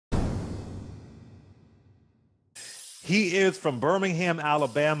He is from Birmingham,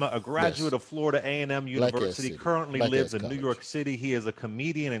 Alabama, a Yes. graduate of Florida A&M University, City. currently Black lives Ass in New College. York City. He is a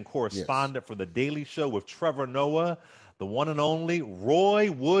comedian and Yes. correspondent for The Daily Show with Trevor Noah, the one and only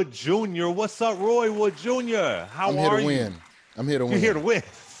Roy Wood Jr. What's up, Roy Wood Jr.? How I'm here are to you? win. I'm here to You're win. here to win.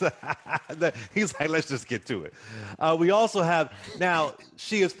 He's like, let's just get to it. We also have, now,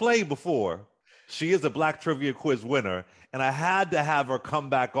 she has played before. She is a Black Trivia Quiz winner, and I had to have her come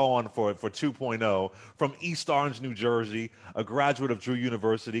back on for 2.0 from East Orange, New Jersey, a graduate of Drew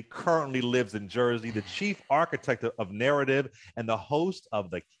University, currently lives in Jersey, the chief architect of narrative, and the host of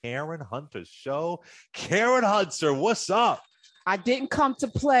the Karen Hunter Show. Karen Hunter, what's up? I didn't come to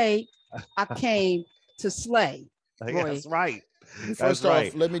play. I came to slay. Roy. That's right. First That's off,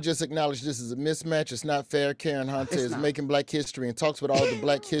 right. let me just acknowledge this is a mismatch. It's not fair. Karen Hunter It's is not. making Black history and talks with all the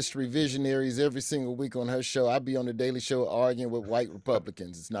Black history visionaries every single week on her show. I be on the Daily Show arguing with white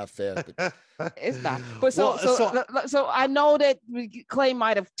Republicans. It's not fair. But It's not. But Well, so I know that Clay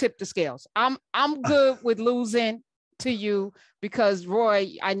might have tipped the scales. I'm good with losing to you because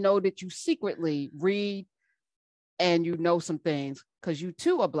Roy, I know that you secretly read and you know some things because you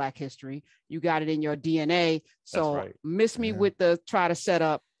too are Black history. You got it in your DNA. So right. miss me Yeah. with the try to set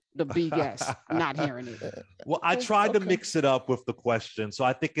up the B guess. Not hearing it. Well, I Okay, tried to okay. mix it up with the question, so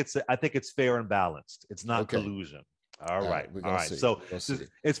I think it's fair and balanced. It's not Okay. collusion. All right. we're All gonna right. see. So We're gonna see.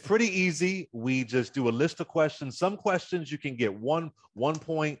 it's pretty easy. We just do a list of questions. Some questions you can get one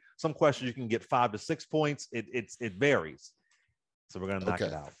point. Some questions you can get 5 to 6 points. It varies. So we're gonna knock Okay.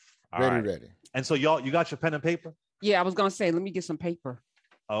 it out. All right. ready. And so y'all, you got your pen and paper? Yeah, I was gonna say, let me get some paper.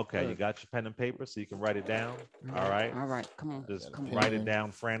 Okay, you Good. got your pen and paper so you can write it down. All right. All right, come on. Just Come on. write it pen.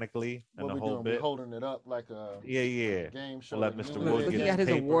 down frantically and What the we whole doing? We bit. holding it up like a Yeah. game show. Let like Mr. New Wood Look, Year's he get game. got his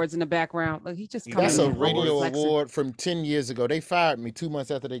paper. awards in the background. Look, he just He coming That's got a in his here radio flexing. award from 10 years ago. They fired me 2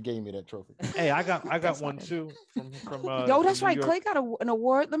 months after they gave me that trophy. Hey, I got That's one not it. too from Yo, that's New right. York, Clay got an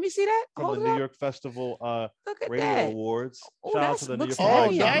award. Let me see that. from Hold the it New up. York Festival Look at Radio that. Awards. Oh, Shout out that to the New looks York heavy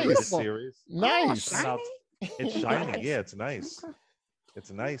Public and Limited beautiful. series. Nice. Shout out- shiny. It's Oh, shiny. nice. Yeah, it's nice. Okay. It's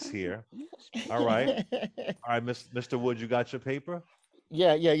nice here. All right. All right, Mr. Wood, you got your paper?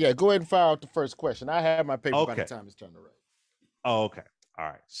 Yeah. Go ahead and fire out the first question. I have my paper by the Okay. time it's time to write. Oh, okay. All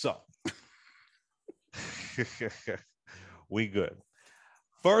right. So we good.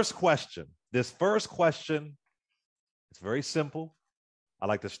 First question. This first question, it's very simple. I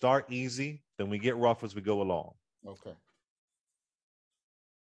like to start easy, then we get rough as we go along. Okay.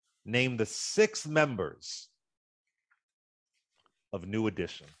 Name the 6 members of New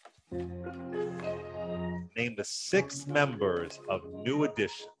Edition. Name the 6 members of New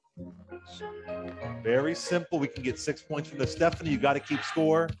Edition. Very simple. We can get 6 points from this. Stephanie, you got to keep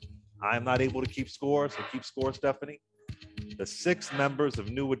score. I am not able to keep score, so keep score, Stephanie. The 6 members of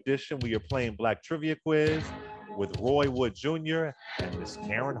New Edition. We are playing Black Trivia Quiz with Roy Wood Jr. and Miss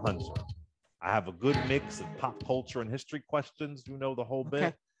Karen Hunter. I have a good mix of pop culture and history questions. You know the whole bit.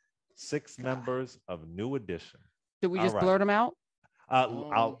 Okay. 6 members of New Edition. Did we All just right. blurt them out?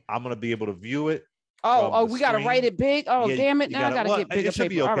 I'm going to be able to view it. Oh, the we got to screen. wait it big. Oh, Yeah, damn it. you Now I got to well, get bigger it should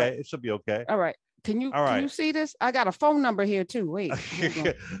be paper. okay. All right. It should be okay. All right. Can you All right. see this? I got a phone number here too. Wait. hold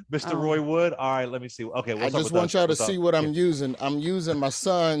on. Mr. Roy Wood. All right, let me see. Okay, I what's up just with want us? y'all to What's up? see what I'm using. I'm using my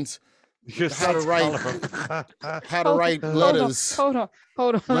son's Your how to son's write- color. how to write letters. Hold on.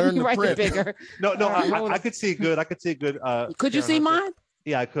 Let Learn me to write print. it bigger. No, All right, hold I on. could see it good. I could see it good. Could you Karen see Hunter. mine?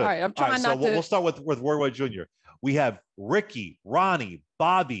 Yeah, I could. All right, I'm trying so not to. we'll start with Roy Wood Jr. We have Ricky, Ronnie,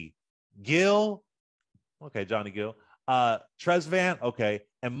 Bobby, Gil. Okay, Johnny Gill. Tresvan. Okay,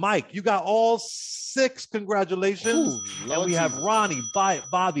 and Mike. You got all 6. Congratulations. Ooh, And we Lord have Jesus. Ronnie,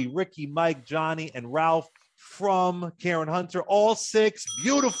 Bobby, Ricky, Mike, Johnny, and Ralph from Karen Hunter. All 6.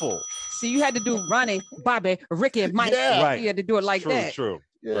 Beautiful. See, you had to do Ronnie, Bobby, Ricky, and Mike. Yeah. Right. You had to do it like true, that. True.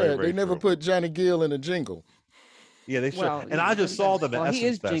 Yeah, Very, very they never true. put Johnny Gill in a jingle. Yeah, they should. Well, And I just saw them at well, he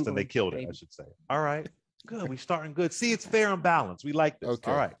Essence is Fest and they jingling, killed it, I baby. should say. All right. Good. We starting good. See, it's fair and balanced. We like this.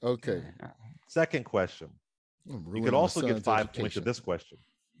 Okay. All right. Okay. Second question. I'm You ruining could my also get son's 5 points education. of this question.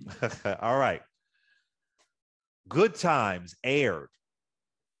 All right. Good Times aired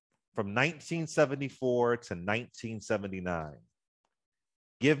from 1974 to 1979.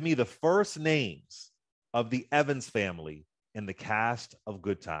 Give me the first names of the Evans family in the cast of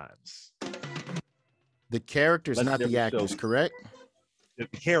Good Times. The characters, Let's not the never show. actors, correct? The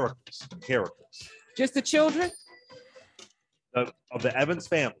characters. Just the children? Of the Evans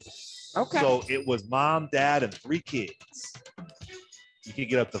family. Okay. So it was mom, dad, and 3 kids. You can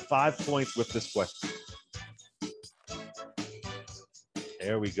get up to 5 points with this question.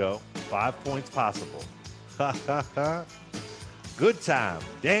 There we go. 5 points possible. Good Time.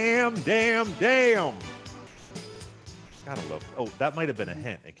 Damn. Gotta love. Oh, that might have been a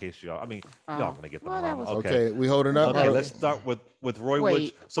hint in case y'all. I mean, y'all gonna get them well, that wrong. was- Okay, we holding up. Okay, All right. let's start with Roy Wait,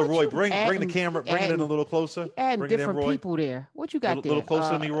 Wood. So what Roy, you bring the adding- camera, bring it in a adding- little closer. Adding Bring it in, different Roy. people there. What you got A there? little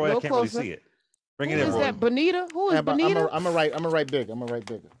closer to me, Roy. I little can't really closer. see it. Bring Who it in, is Roy. that? Bonita? Who is Bonita? I'm gonna write bigger. I'm gonna write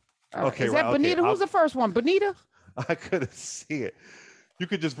bigger. Okay, is right, that okay, Bonita? Who's I'll- the first one? Bonita? I couldn't see it. You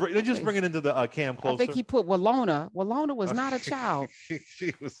could just bring it into the cam closer. I think he put Walona. Walona was not a child.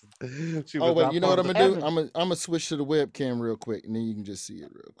 she was. Oh wait, not you know part what of I'm the- gonna do? Evans. I'm gonna switch to the webcam real quick, and then you can just see it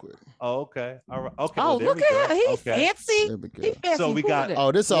real quick. Oh, okay. All right. Okay. Oh, well, there look we go. at him. He's Okay. fancy. There we go. He fancy. So we Who got- is it?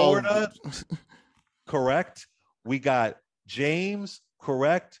 Oh, this Florida. all. Correct. We got James.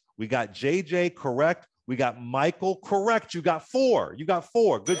 Correct. We got JJ. Correct. We got Michael. Correct. You got 4. You got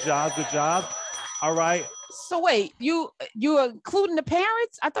 4. Good job. Good job. All right. So wait, you are including the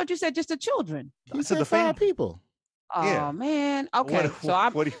parents? I thought you said just the children. He I said said the 5 family. people. Oh Yeah. man. Okay. What- so I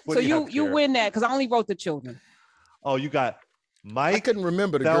what do so you have, you Karen? win that because I only wrote the children. Oh, you got I Mike, couldn't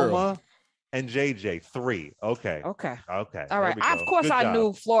remember the girl. Thelma, and JJ. 3. Okay. Okay. Okay. All right. there we Of go. course Good I job.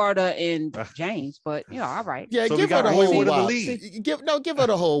 knew Florida and James, but all right. Yeah, So we give her got the Roy whole Wood in the wop. lead. Give her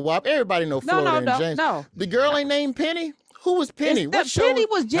the whole wop. Everybody know No, Florida no, and James. no. The girl ain't named Penny. Who was Penny? That What show? Penny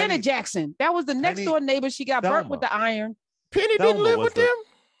was Janet Penny- Jackson. That was the next Penny- door neighbor. She got burnt with Thelma. the iron. Penny Thelma didn't live was with the- them.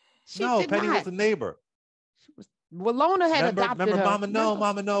 She No, did Penny not. was the neighbor. Walona had adopted Remember her. Mama No, Remember?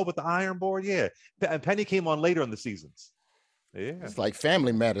 Mama No with the iron board? Yeah. And Penny came on later in the seasons. Yeah. It's like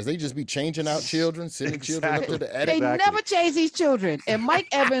Family Matters. They just be changing out children, sending children up to the They attic. Exactly. never changed these children. And Mike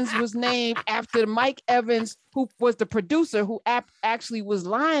Evans was named after Mike Evans, who was the producer who actually was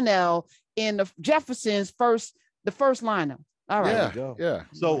Lionel in the Jeffersons the first lineup. All right. Yeah, we go. yeah.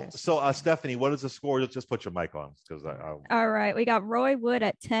 So Stephanie, what is the score? Just put your mic on because All right, we got Roy Wood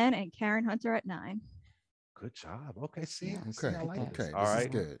at 10 and Karen Hunter at 9. good job. Okay, see. Yeah, see, Okay, I like okay. this. This All is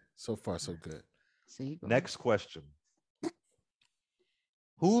right. good. So far, so good. See, go Next question.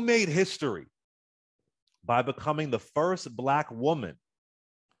 Who made history by becoming the first Black woman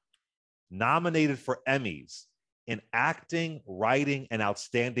nominated for Emmys in acting, writing, and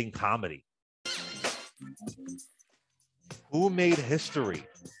outstanding comedy? Who made history?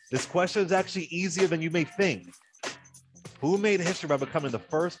 This question is actually easier than you may think. Who made history by becoming the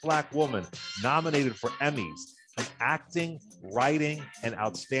first Black woman nominated for Emmys in acting, writing, and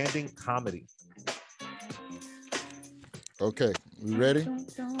outstanding comedy? Okay, we ready?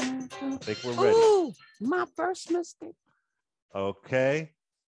 I think we're ready. Ooh, my first mistake. Okay.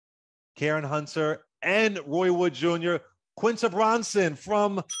 Karen Hunter and Roy Wood Jr., Quinta Bronson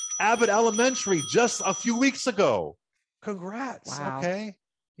from Abbott Elementary just a few weeks ago. Congrats. Wow. Okay.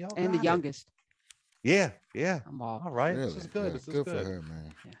 Y'all And the got it. youngest. Yeah. Yeah. I'm all. All right. Really? This is good. Yeah, This is good good. for her,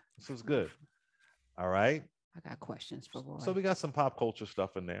 man. This is good. All right. I got questions for Roy. So we got some pop culture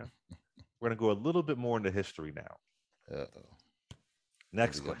stuff in there. We're going to go a little bit more into history now. Uh-oh.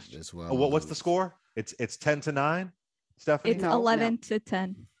 Next Here we go. question. This is where Oh, I'm what's the lose. score? It's 10-9, Stephanie? It's No, 11 to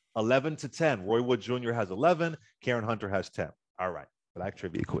 10. 11-10. Roy Wood Jr. has 11. Karen Hunter has 10. All right. Black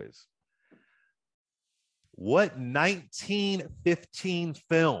trivia quiz. What 1915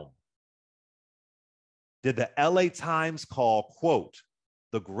 film did the LA Times call, quote,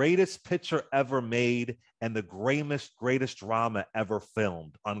 the greatest picture ever made and the greatest drama ever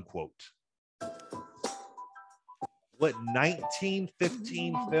filmed, unquote? What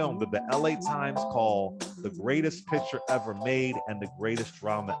 1915 film did the LA Times call the greatest picture ever made and the greatest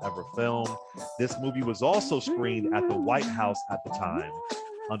drama ever filmed? This movie was also screened at the White House at the time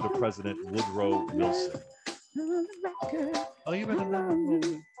under President Woodrow Wilson. Oh, you better know,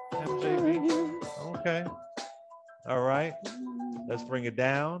 MJB. Okay. All right. Let's bring it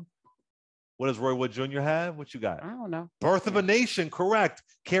down. What does Roy Wood Jr. have? What you got? I don't know. Birth of a Nation, correct.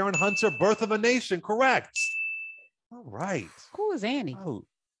 Karen Hunter, Birth of a Nation, correct. All right. Who is Annie? Oh.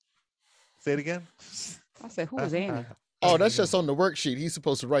 Say it again. I said, who is Annie? Oh, that's just on the worksheet. He's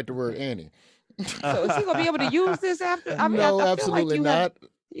supposed to write the word Annie. So is he gonna be able to use this after? I mean, no, I feel absolutely like you have- not.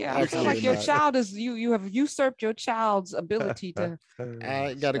 yeah, I feel like Absolutely your not. child is you have usurped your child's ability to.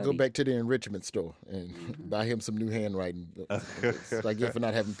 I got to go Study. back to the enrichment store and Mhm. buy him some new handwriting books. I get for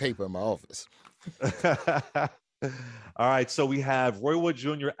not having paper in my office. All right. So we have Roy Wood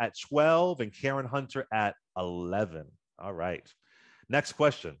Jr. at 12 and Karen Hunter at 11. All right. Next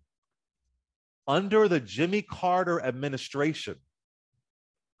question. Under the Jimmy Carter administration,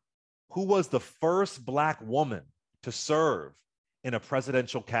 who was the first Black woman to serve in a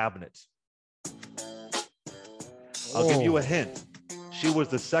presidential cabinet? I'll give you a hint. She was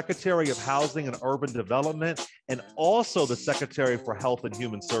the Secretary of Housing and Urban Development and also the Secretary for Health and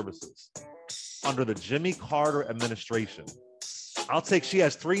Human Services under the Jimmy Carter administration. She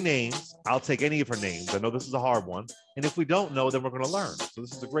has 3 names. I'll take any of her names. I know this is a hard one. And if we don't know, then we're going to learn. So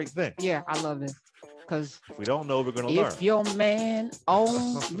this is a great thing. Yeah, I love it. Because if we don't know, we're going to learn. If your man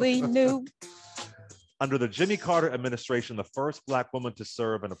only knew. Under the Jimmy Carter administration, the first Black woman to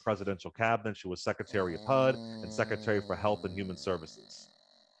serve in a presidential cabinet, she was Secretary of HUD and Secretary for Health and Human Services.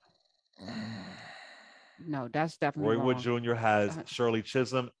 No, that's definitely Roy wrong. Wood Jr. has Shirley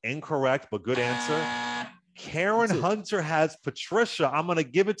Chisholm. Incorrect, but good answer. Karen Hunter has Patricia. I'm going to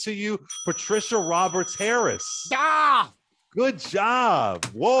give it to you. Patricia Roberts Harris. Ah! Good job.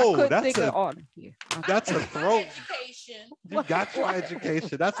 Whoa, that's a throw. You got your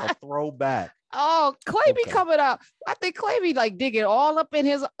education. That's a throwback. Oh, Clay be coming up. I think Clay be like digging all up in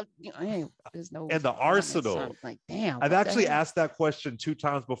his. There's no. And the arsenal. Like, damn. I've actually asked that question 2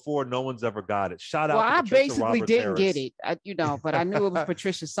 times before. No one's ever got it. Shout out. Well, to I Patricia basically Roberts didn't Harris. get it, but I knew it was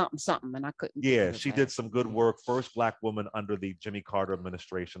Patricia something, and I couldn't. Yeah, she did some good work. First Black woman under the Jimmy Carter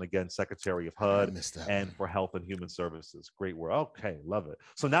administration. Again, Secretary of HUD and for Health and Human Services. Great work. Okay, love it.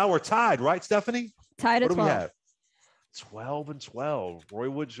 So now we're tied, right, Stephanie? Tied at 12. What do we have? 12 and 12. Roy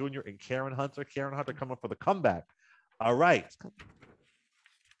Wood Jr. and Karen Hunter. Karen Hunter coming for the comeback. All right.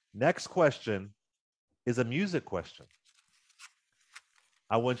 Next question is a music question.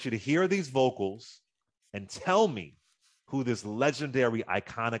 I want you to hear these vocals and tell me who this legendary,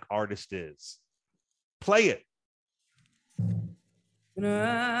 iconic artist is. Play it.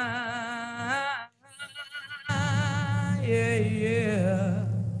 Yeah.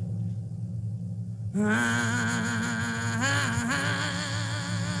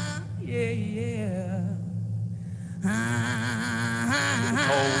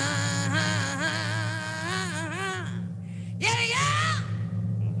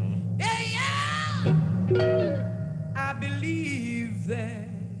 I believe that.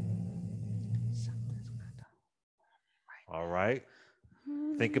 All right.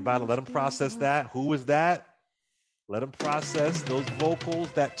 Think about it. Let them process that. Who is that? Let them process those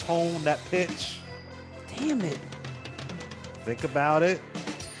vocals, that tone, that pitch. Damn it. Think about it.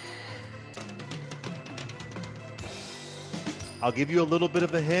 I'll give you a little bit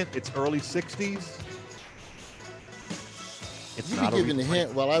of a hint. It's early 60s. It's you not be giving a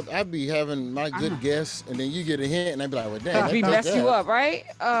hint while I be having my good guess, and then you get a hint, and I be like, well, damn. We mess you up, right?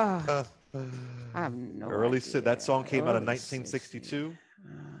 I have no idea. That song came out in 1962.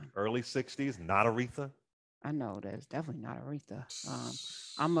 Early 60s, not Aretha. I know that's definitely not Aretha.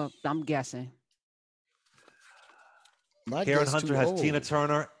 I'm guessing. Karen Hunter has Tina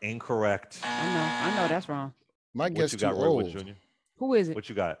Turner. Incorrect. I know that's wrong. My guess you got, too Roy old. Wood Jr.? Who is it? What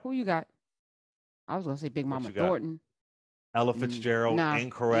you got? Who you got? I was gonna say Big Mama Thornton. Ella Fitzgerald. Nah,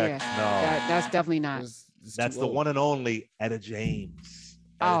 Incorrect. yeah, No. That's definitely not. That's the one and only Etta James.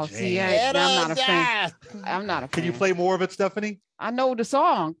 Oh, see, I'm not a fan. I'm not a fan. Can you play more of it, Stephanie? I know the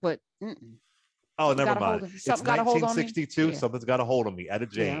song, but. Oh, never mind. It's Something got a hold on me. 1962. Yeah. Something's got a hold on me. Etta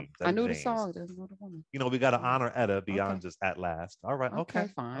James. Yeah, I knew the song. You know, we got to honor Etta beyond just at last. All right. Okay.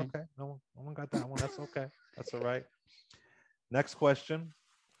 Fine. Okay. No one got that one. That's okay. That's all right. Next question.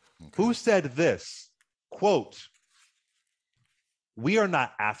 Okay. Who said this? Quote, "We are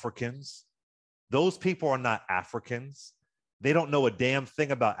not Africans. Those people are not Africans. They don't know a damn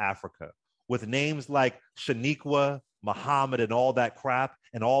thing about Africa. With names like Shaniqua, Muhammad, and all that crap,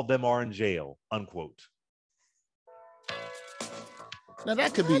 and all of them are in jail," unquote. Now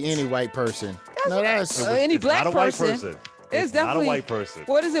that could be any white person. That's any black not a white person. It's definitely not a white person.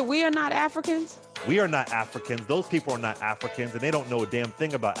 What is it? We are not Africans? We are not Africans. Those people are not Africans, and they don't know a damn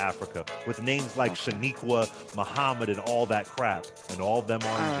thing about Africa. With names like Shaniqua, Muhammad, and all that crap, and all of them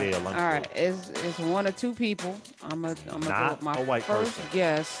are in jail. Unquote. All right, it's one or two people. I'm gonna go with my a white first person.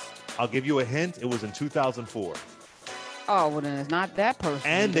 guess. I'll give you a hint. It was in 2004. Oh, well then it's not that person.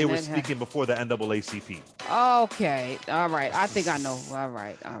 And they were speaking before the NAACP. Okay, all right. I think I know. All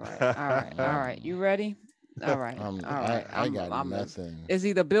right. You ready? All right. I got nothing. It's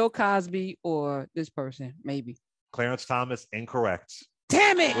either Bill Cosby or this person, maybe. Clarence Thomas, incorrect.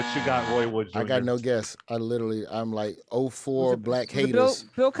 Damn it! What you got, Roy Wood Jr.? I got no guess. I'm like 04 black haters.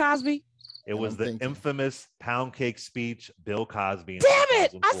 Bill Cosby? It was the infamous pound cake speech, Bill Cosby. Damn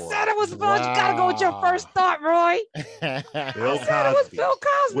it! I said it was Bill. You gotta go with your first thought, Roy. Bill Cosby. It was Bill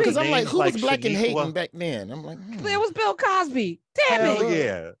Cosby. Because I'm like, who was black and hating back then? I'm like, it was Bill Cosby. Damn it!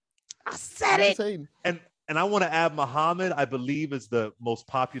 Yeah. I said it. And I want to add Muhammad, I believe, is the most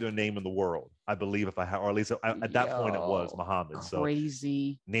popular name in the world. I believe or at least at that point it was Muhammad.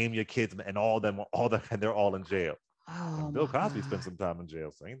 Crazy. So name your kids and all them, and they're all in jail. Oh, Bill Cosby spent some time in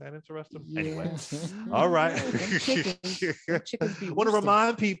jail, so ain't that interesting? Yeah. Anyway, all right. Want to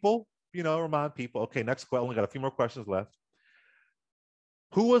remind people, Okay, next question. Only got a few more questions left.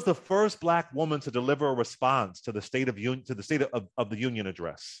 Who was the first Black woman to deliver a response to the State of the Union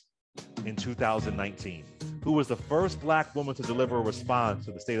address in 2019? Who was the first Black woman to deliver a response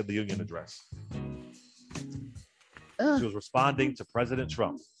to the State of the Union address? She was responding to President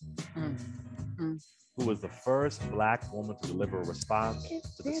Trump. Who was the first Black woman to deliver a response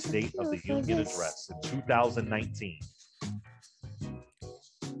to the State of the Union address in 2019?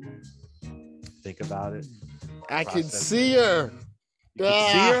 Think about it. I can see her. You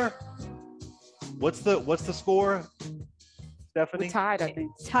can see her? What's the score, Stephanie? We tied, I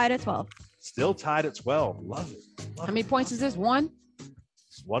think. Tied at 12. Still tied at 12. Love it. How many points is this? One?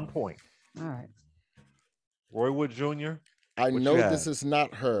 It's 1 point. All right. Roy Wood Jr. I What know you this have? is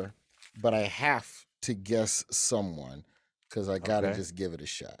not her, but I have to guess someone because I gotta Okay. just give it a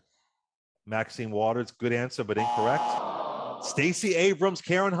shot. Maxine Waters, good answer, but incorrect. Stacey Abrams,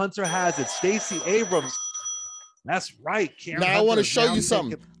 Karen Hunter has it. Stacey Abrams. That's right. Karen Now I Hunter want to is show now you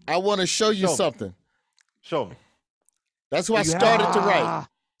something. taking- I want to show you Show me. something. Show me. That's who I You started have- to write. Ah,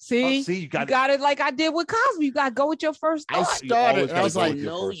 See, Oh, see, you you got got it like I did with Cosby. You got to go with your first I thought. You started always and I was gotta go like, with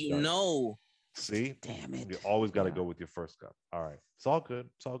your know first you gut. know. See, Damn it. you always got to go with your first gut. All right. It's all good.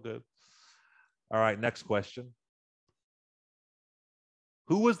 It's all good. All right. Next question.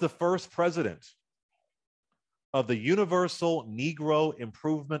 Who was the first president of the Universal Negro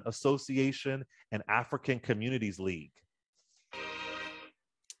Improvement Association and African Communities League?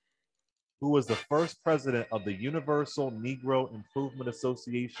 Who was the first president of the Universal Negro Improvement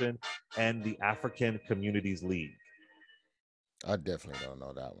Association and the African Communities League? I definitely don't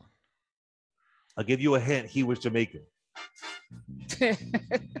know that one. I'll give you a hint. He was Jamaican.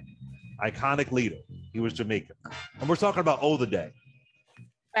 Iconic leader. He was Jamaican. And we're talking about the day,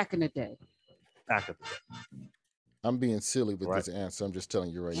 Back in the day. back of the day. I'm being silly with Right. this answer. I'm just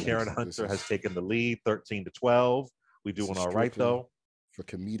telling you right now. Karen This Hunter is has taken the lead, 13-12. We This doing is all right, strictly though. for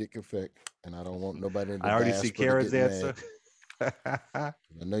comedic effect, and I don't want nobody in the I already see diaspora to Karen's get answer. mad. I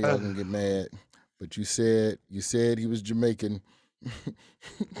know y'all gonna get mad, but you said he was Jamaican.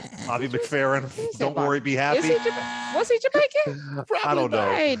 Bobby McFerrin, don't worry, be Is happy. he was he Jamaican? I don't know.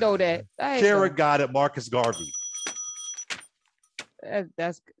 I ain't know that. I ain't Karen know. got it, Marcus Garvey.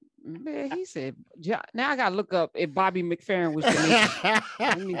 That's man. He said. Now I gotta look up if Bobby McFerrin was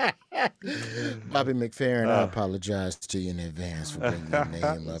Jamaican. Bobby McFerrin, I Uh. apologize to you in advance for bringing your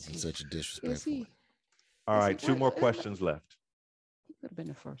name up in such a Is disrespectful he? way. All Is he right, two what? more questions left. He could have been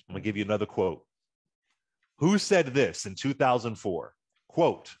the first. I'm gonna give you another quote. Who said this in 2004?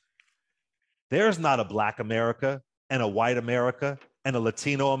 Quote, "There's not a Black America and a white America and a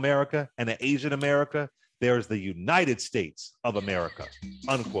Latino America and an Asian America. There's the United States of America,"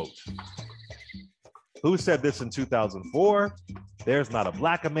 unquote. Who said this in 2004? There's not a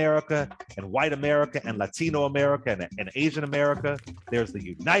Black America and white America and Latino America and Asian America. There's the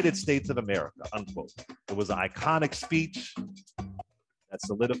United States of America, unquote. It was an iconic speech that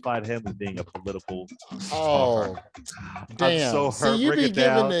solidified him as being a political Oh, star. damn! I'm so See, hurt. you Bring be it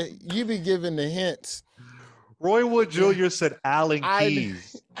down. giving the hints. Roy Wood Jr. said Alan I-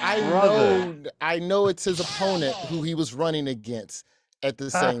 Keyes. I Brother. know it's his opponent who he was running against at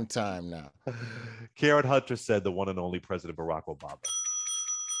the same time now. Karen Hunter said the one and only President Barack Obama.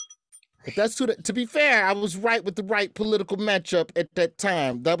 But that's to be fair, I was right with the right political matchup at that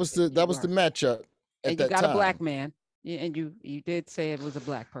time. That was the matchup at And you that got time. a black man. Yeah, and you did say it was a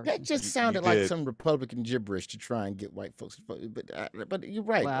black person. That just You sounded like did. some Republican gibberish to try and get white folks to vote. But you're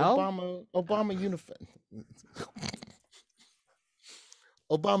right. Well- Obama unified.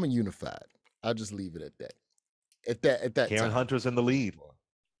 Obama unified. I'll just leave it at that. At that Karen time. Hunter's in the lead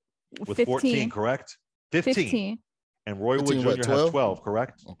with 15. 14, correct? 15. 15. And Roy Wood 15 what, Jr. has 12? 12,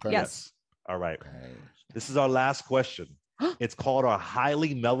 correct? Okay. Yes. All right. Okay. This is our last question. It's called our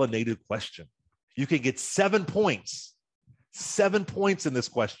highly melanated question. You can get 7 points. 7 points in this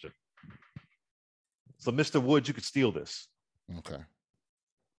question. So, Mr. Wood, you could steal this. Okay.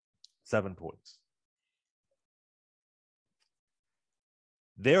 7 points.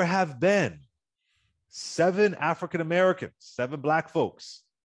 There have been 7 African Americans, 7 Black folks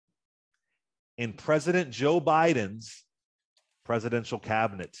in President Joe Biden's presidential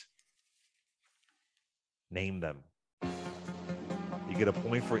cabinet. Name them. You get a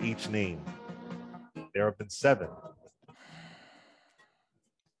point for each name. There have been 7.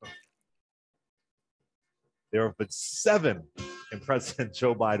 There have been 7 in President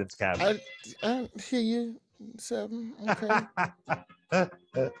Joe Biden's cabinet. I hear you. 7. Okay.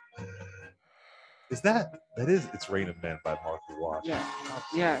 It's Raining Men by Martha Wash. Yeah.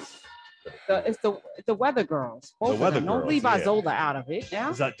 Yes. It's the Weather Girls. Both of Weather them. Don't Girls, leave yeah. Isolde out of it. Yeah.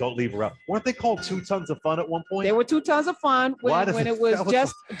 Is that Don't Leave Her Out? Weren't they called 2 Tons of Fun at one point? They were 2 Tons of Fun Why does when it- it was that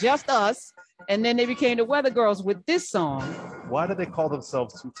was just us, and then they became the Weather Girls with this song Why do they call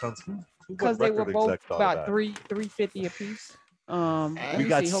themselves 2 Tons? Who because what they were record both exec thought of about that? 350 apiece. Let We me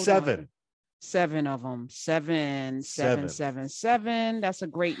got see. Hold 7. on. 7 of them. 7, 7, 7, 7. That's a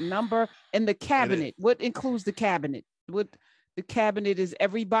great number. And the cabinet. What includes the cabinet? What the cabinet is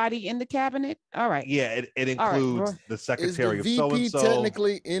everybody in the cabinet? All right. Yeah, it All right, includes Roy. the Is secretary the of so VP and so.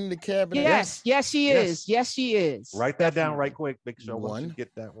 technically in the cabinet? Yes, she Yes. is. Yes, she is. Write that down Definitely. right quick. Make sure once you One.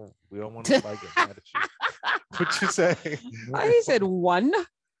 get that one. We don't want to get mad at you. What you say? He said 1.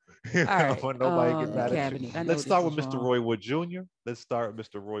 I right, don't want nobody get the mad at you. cabinet. I know Let's this start is with Mr. wrong. Roy Wood Jr. Let's start with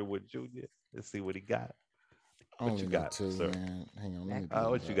Mr. Roy Wood Jr. Let's see what he got. I What only you know got, 2, sir? man. Hang on. Let me What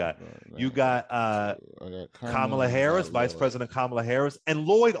pull you it got? up, bro. You got I got Kamala Harris, Vice President Kamala Harris, and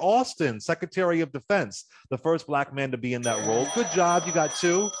Lloyd Austin, Secretary of Defense, the first black man to be in that role. Good job. You got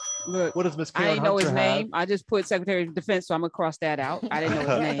 2. Look, What does Miss I Karen didn't know his Hunter have? name. I just put Secretary of Defense, so I'm gonna cross that out. I didn't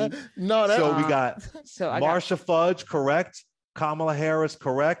know his name. No, that So we got So I got, Marsha Fudge, correct. Kamala Harris,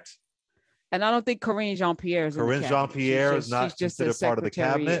 correct. and I don't think Corinne Jean-Pierre is in the Corinne cabinet. Jean-Pierre is not she's just a considered part of the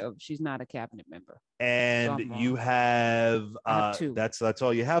secretary cabinet. she's not a cabinet member. And I'm wrong. you have, I have 2. that's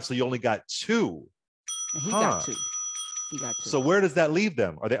all you have. So you only got 2. And he Huh. got 2. He got 2. So where does that leave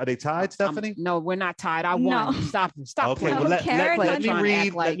them? Are they tied, Stephanie? No, we're not tied. I No. won. Stop Okay, playing. well, No, let Karen me Hunter.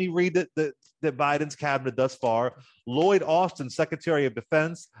 read. Like- Let me read the Biden's cabinet thus far. Lloyd Austin, Secretary of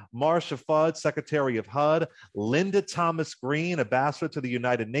Defense. Marsha Fudge, Secretary of HUD. Linda Thomas Green, Ambassador to the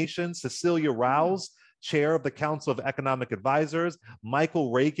United Nations. Cecilia Rouse, Chair of the Council of Economic Advisors.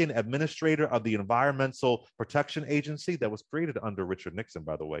 Michael Reagan, Administrator of the Environmental Protection Agency that was created under Richard Nixon,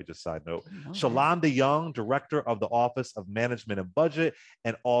 by the way, just side note. Shalonda Young, Director of the Office of Management and Budget,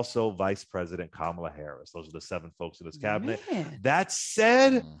 and also Vice President Kamala Harris. Those are the 7 folks in this cabinet. Man. That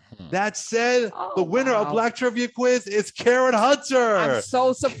said, the Oh, winner of wow. Black Trivia Quiz is Karen Hunter. I'm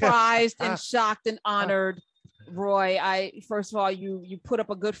so surprised and shocked and honored, Roy. First of all, you put up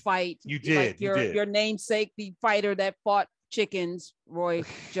a good fight. You did, you did. Your namesake, the fighter that fought chickens, Roy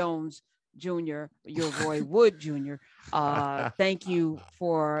Jones Jr. You're Roy Wood Jr. Thank you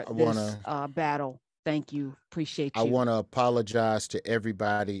for I this wanna- battle. Thank you. Appreciate you. I want to apologize to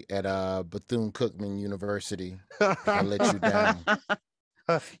everybody at Bethune-Cookman University. I let you down.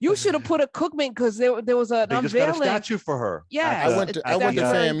 You should have put a Cookman because there was an They just got a unveiling. statue for her. Yeah, at the- I went to at the,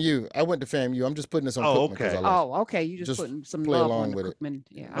 FAMU. I went to FAMU. I'm just putting this on Oh, Cookman because okay. I love Oh, okay. You just Just putting some play love along on the with it. Cookman.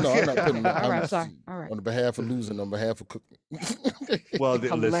 Yeah. it. No, I'm not putting All right, sorry. All right. on behalf of losing, on behalf of Cookman. Well,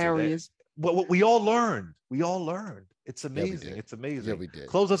 listen, Hilarious. what we all learned. We all learned. It's we amazing. did. It's amazing. Yeah, we did.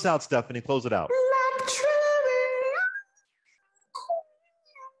 Close us out, Stephanie. Close it out.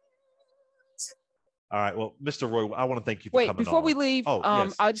 All right. Well, Mr. Roy, I want to thank you for Wait, coming before on. we leave, Oh,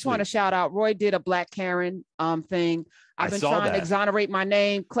 yes, I just want to please. shout out. Roy did a Black Karen thing. I I've been saw trying to that. exonerate my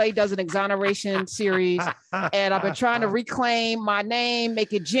name. Clay does an exoneration series, and I've been trying to reclaim my name,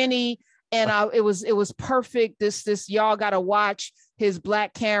 make it Jenny. And it was perfect. This y'all gotta watch his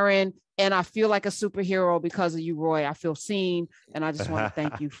Black Karen, and I feel like a superhero because of you, Roy. I feel seen, and I just want to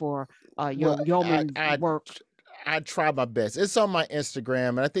thank you for your Well, yeoman work. I try my best. It's on my Instagram,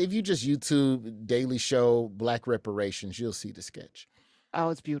 and I think if you just YouTube Daily Show Black Reparations, you'll see the sketch. Oh,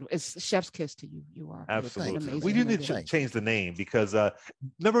 it's beautiful. It's chef's kiss to you. You are. You're an Absolutely. amazing We do human need being. to change the name because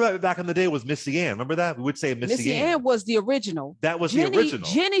remember back in the day it was Missy Ann. Remember that? We would say Missy Ann was the original. That was Jenny, the original.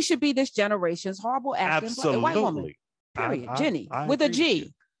 Jenny should be this generation's horrible acting white woman. Absolutely. Period. I- Jenny I with a agree with G.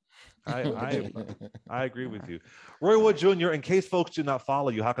 you. I agree with you. Roy Wood Jr., in case folks do not follow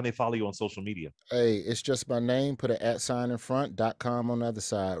you, how can they follow you on social media? Hey, it's just my name. Put an @ in front. .com on the other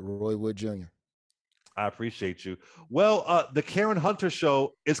side. Roy Wood Jr. I appreciate you. Well, the Karen Hunter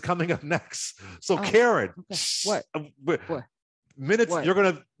show is coming up next. So, Oh, Karen, okay. What? What? Minutes, What? you're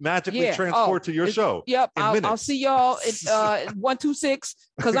going to magically Yeah. transport to your show. Yep. in I'll minutes. see y'all at 126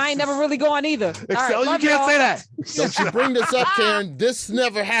 because I ain't never really going either. All right, Oh, you love can't y'all. say that. Don't you bring this up, Karen. This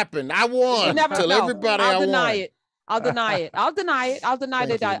never happened. I won. Never, Tell no, everybody I'll I deny won. it. I'll deny it. I'll deny it. I'll deny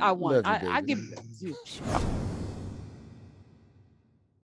Thank that you. I won. Love you, I baby. give.